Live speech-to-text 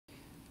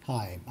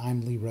Hi,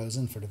 I'm Lee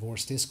Rosen for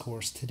Divorce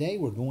Discourse. Today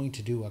we're going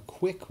to do a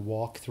quick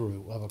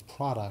walkthrough of a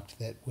product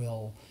that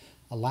will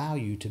allow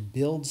you to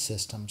build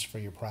systems for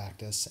your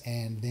practice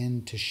and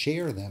then to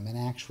share them and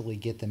actually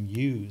get them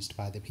used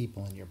by the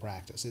people in your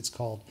practice. It's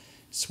called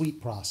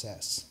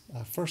SweetProcess.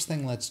 First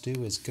thing let's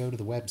do is go to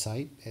the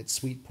website at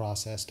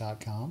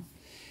SweetProcess.com,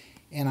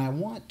 and I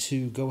want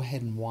to go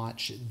ahead and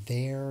watch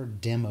their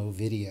demo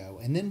video,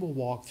 and then we'll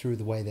walk through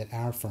the way that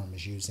our firm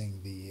is using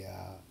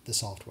the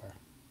software.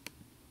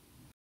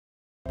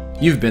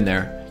 You've been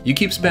there. You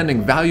keep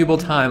spending valuable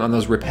time on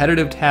those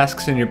repetitive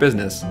tasks in your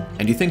business,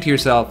 and you think to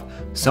yourself,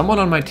 someone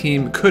on my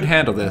team could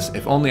handle this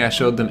if only I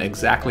showed them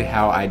exactly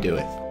how I do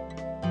it.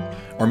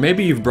 Or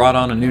maybe you've brought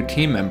on a new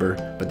team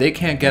member, but they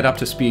can't get up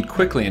to speed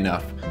quickly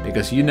enough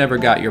because you never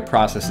got your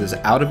processes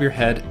out of your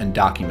head and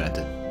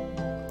documented.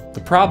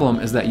 The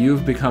problem is that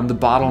you've become the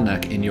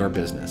bottleneck in your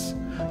business.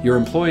 Your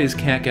employees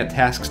can't get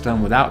tasks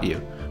done without you,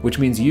 which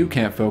means you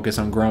can't focus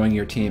on growing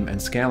your team and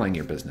scaling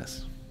your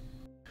business.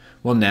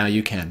 Well, now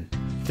you can,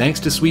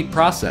 thanks to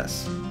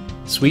SweetProcess.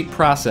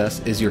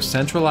 SweetProcess is your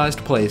centralized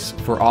place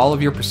for all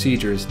of your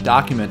procedures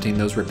documenting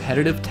those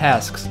repetitive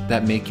tasks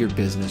that make your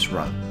business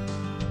run.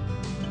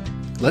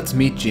 Let's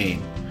meet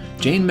Jane.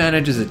 Jane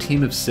manages a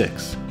team of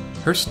 6.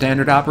 Her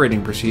standard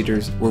operating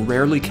procedures were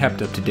rarely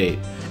kept up to date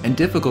and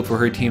difficult for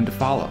her team to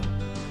follow.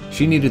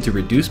 She needed to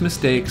reduce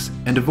mistakes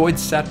and avoid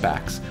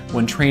setbacks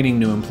when training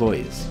new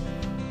employees.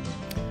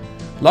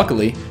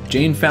 Luckily,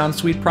 Jane found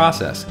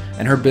SweetProcess,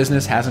 and her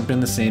business hasn't been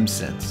the same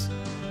since.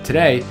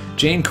 Today,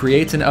 Jane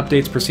creates and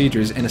updates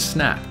procedures in a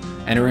snap,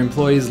 and her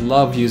employees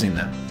love using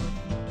them.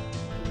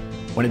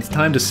 When it's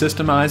time to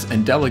systemize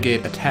and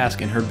delegate a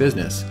task in her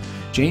business,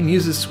 Jane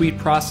uses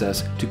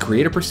SweetProcess to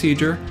create a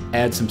procedure,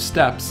 add some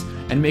steps,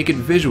 and make it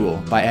visual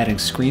by adding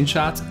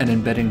screenshots and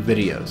embedding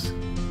videos.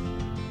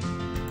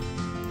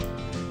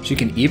 She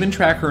can even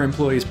track her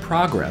employees'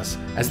 progress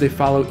as they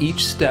follow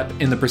each step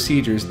in the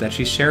procedures that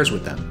she shares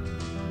with them.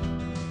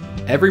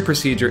 Every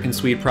procedure in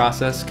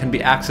SweetProcess can be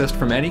accessed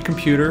from any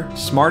computer,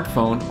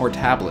 smartphone, or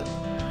tablet.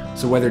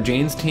 So whether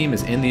Jane's team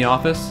is in the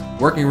office,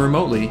 working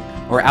remotely,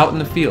 or out in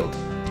the field,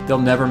 they'll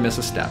never miss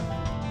a step.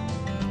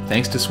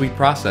 Thanks to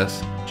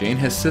SweetProcess, Jane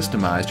has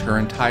systemized her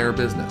entire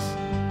business.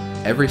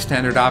 Every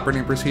standard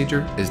operating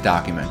procedure is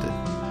documented.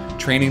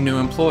 Training new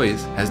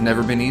employees has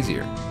never been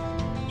easier.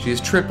 She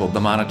has tripled the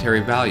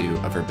monetary value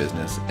of her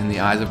business in the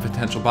eyes of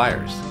potential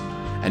buyers.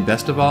 And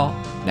best of all,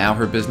 now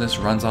her business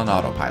runs on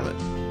autopilot.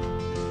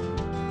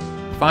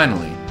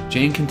 Finally,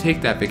 Jane can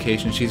take that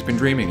vacation she's been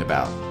dreaming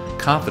about,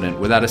 confident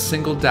without a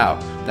single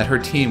doubt that her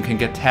team can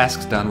get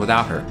tasks done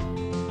without her.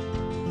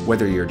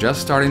 Whether you're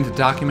just starting to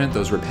document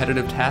those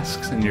repetitive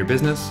tasks in your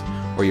business,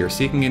 or you're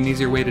seeking an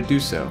easier way to do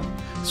so,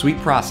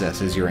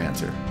 SweetProcess is your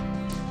answer.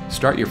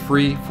 Start your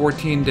free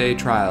 14-day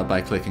trial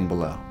by clicking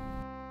below.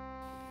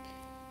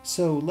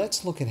 So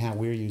let's look at how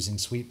we're using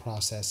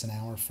SweetProcess in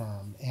our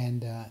firm,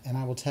 and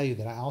I will tell you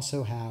that I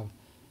also have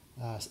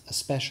a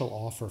special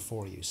offer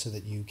for you so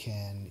that you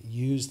can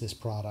use this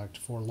product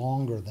for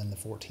longer than the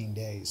 14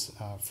 days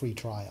free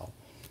trial.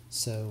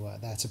 So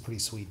that's a pretty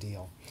sweet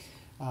deal.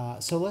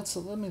 So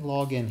let me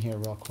log in here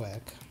real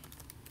quick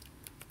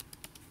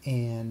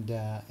and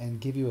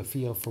give you a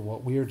feel for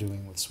what we're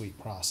doing with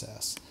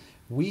SweetProcess.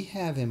 We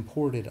have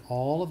imported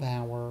all of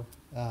our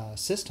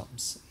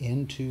systems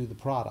into the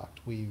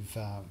product. We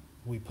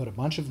put a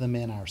bunch of them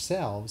in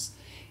ourselves,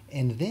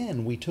 and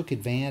then we took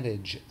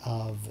advantage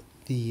of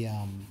the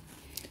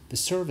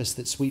service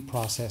that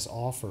SweetProcess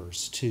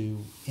offers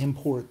to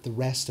import the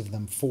rest of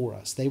them for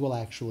us. They will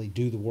actually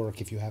do the work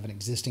if you have an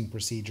existing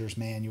procedures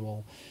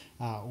manual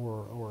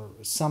or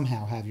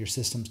somehow have your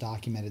systems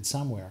documented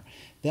somewhere.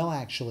 They'll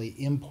actually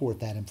import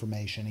that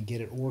information and get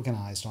it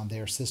organized on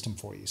their system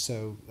for you.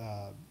 So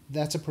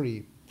that's a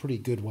pretty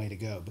good way to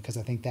go, because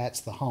I think that's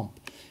the hump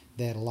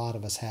that a lot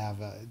of us have.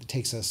 It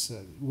takes us,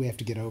 we have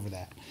to get over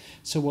that.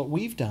 So what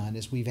we've done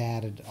is we've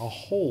added a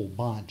whole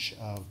bunch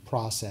of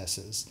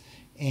processes,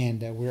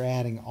 and we're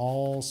adding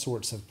all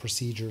sorts of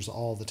procedures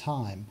all the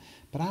time.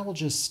 But I will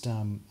just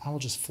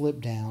flip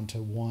down to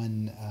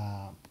one.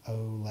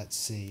 Let's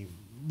see,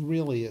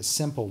 really a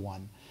simple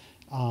one.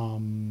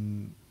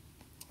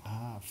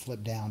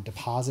 Flip down,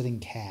 depositing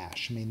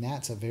cash. I mean,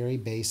 that's a very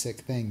basic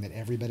thing that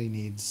everybody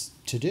needs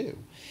to do.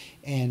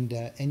 And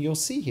you'll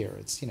see here,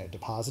 it's,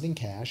 depositing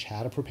cash,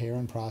 how to prepare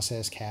and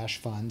process cash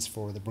funds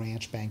for the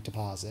branch bank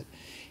deposit.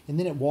 And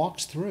then it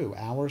walks through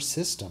our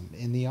system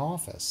in the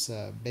office,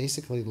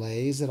 basically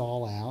lays it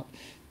all out,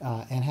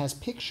 and has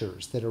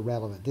pictures that are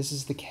relevant. This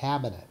is the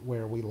cabinet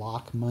where we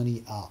lock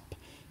money up.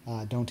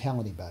 Don't tell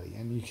anybody.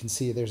 And you can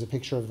see there's a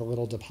picture of the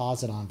little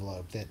deposit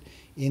envelope that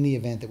in the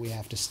event that we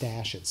have to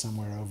stash it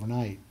somewhere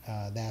overnight,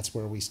 that's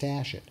where we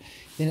stash it.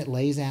 Then it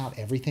lays out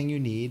everything you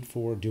need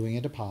for doing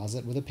a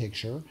deposit with a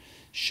picture,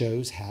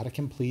 shows how to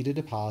complete a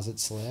deposit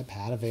slip,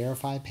 how to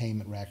verify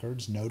payment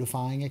records,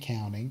 notifying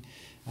accounting,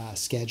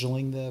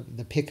 scheduling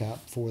the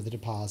pickup for the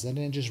deposit, and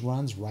it just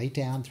runs right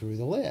down through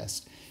the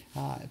list.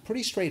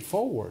 Pretty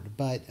straightforward,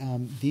 but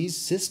these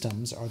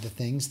systems are the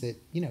things that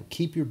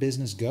keep your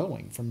business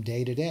going from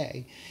day to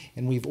day,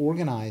 and we've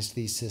organized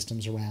these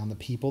systems around the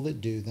people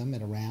that do them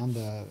and around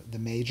the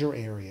major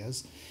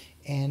areas,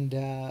 and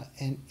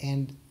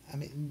I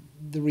mean,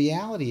 the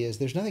reality is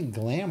there's nothing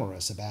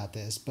glamorous about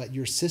this, but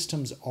your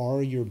systems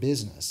are your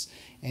business.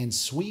 And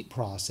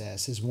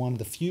SweetProcess is one of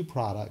the few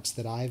products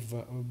that I've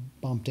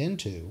bumped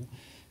into,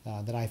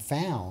 that I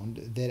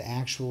found, that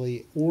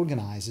actually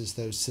organizes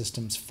those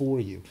systems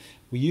for you.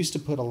 We used to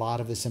put a lot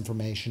of this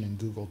information in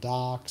Google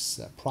Docs.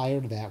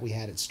 Prior to that, we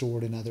had it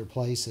stored in other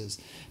places.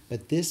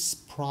 But this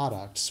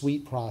product,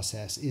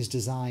 SweetProcess, is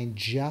designed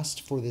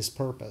just for this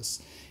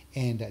purpose,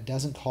 and it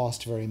doesn't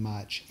cost very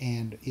much,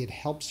 and it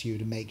helps you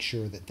to make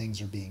sure that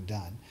things are being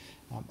done.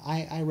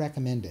 I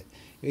recommend it.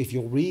 If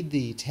you'll read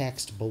the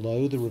text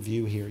below the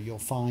review here, you'll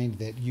find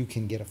that you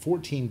can get a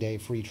 14-day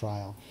free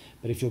trial,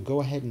 but if you'll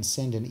go ahead and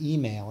send an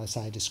email as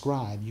I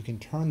described, you can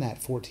turn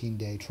that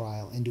 14-day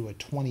trial into a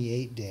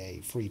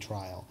 28-day free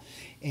trial.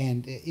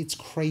 And it's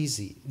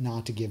crazy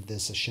not to give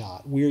this a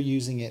shot. We're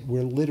using it,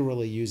 we're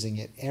literally using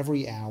it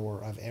every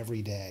hour of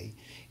every day,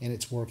 and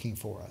it's working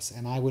for us.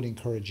 And I would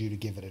encourage you to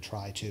give it a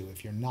try too.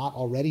 If you're not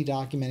already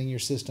documenting your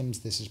systems,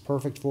 this is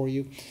perfect for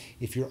you.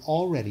 If you're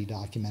already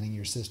documenting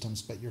your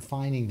systems, but you're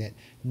finding that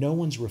no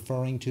one's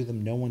referring to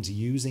them, no one's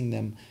using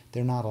them,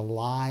 they're not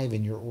alive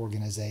in your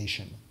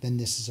organization, then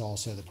this is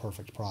also the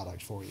perfect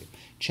product for you.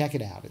 Check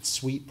it out. It's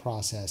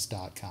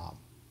sweetprocess.com.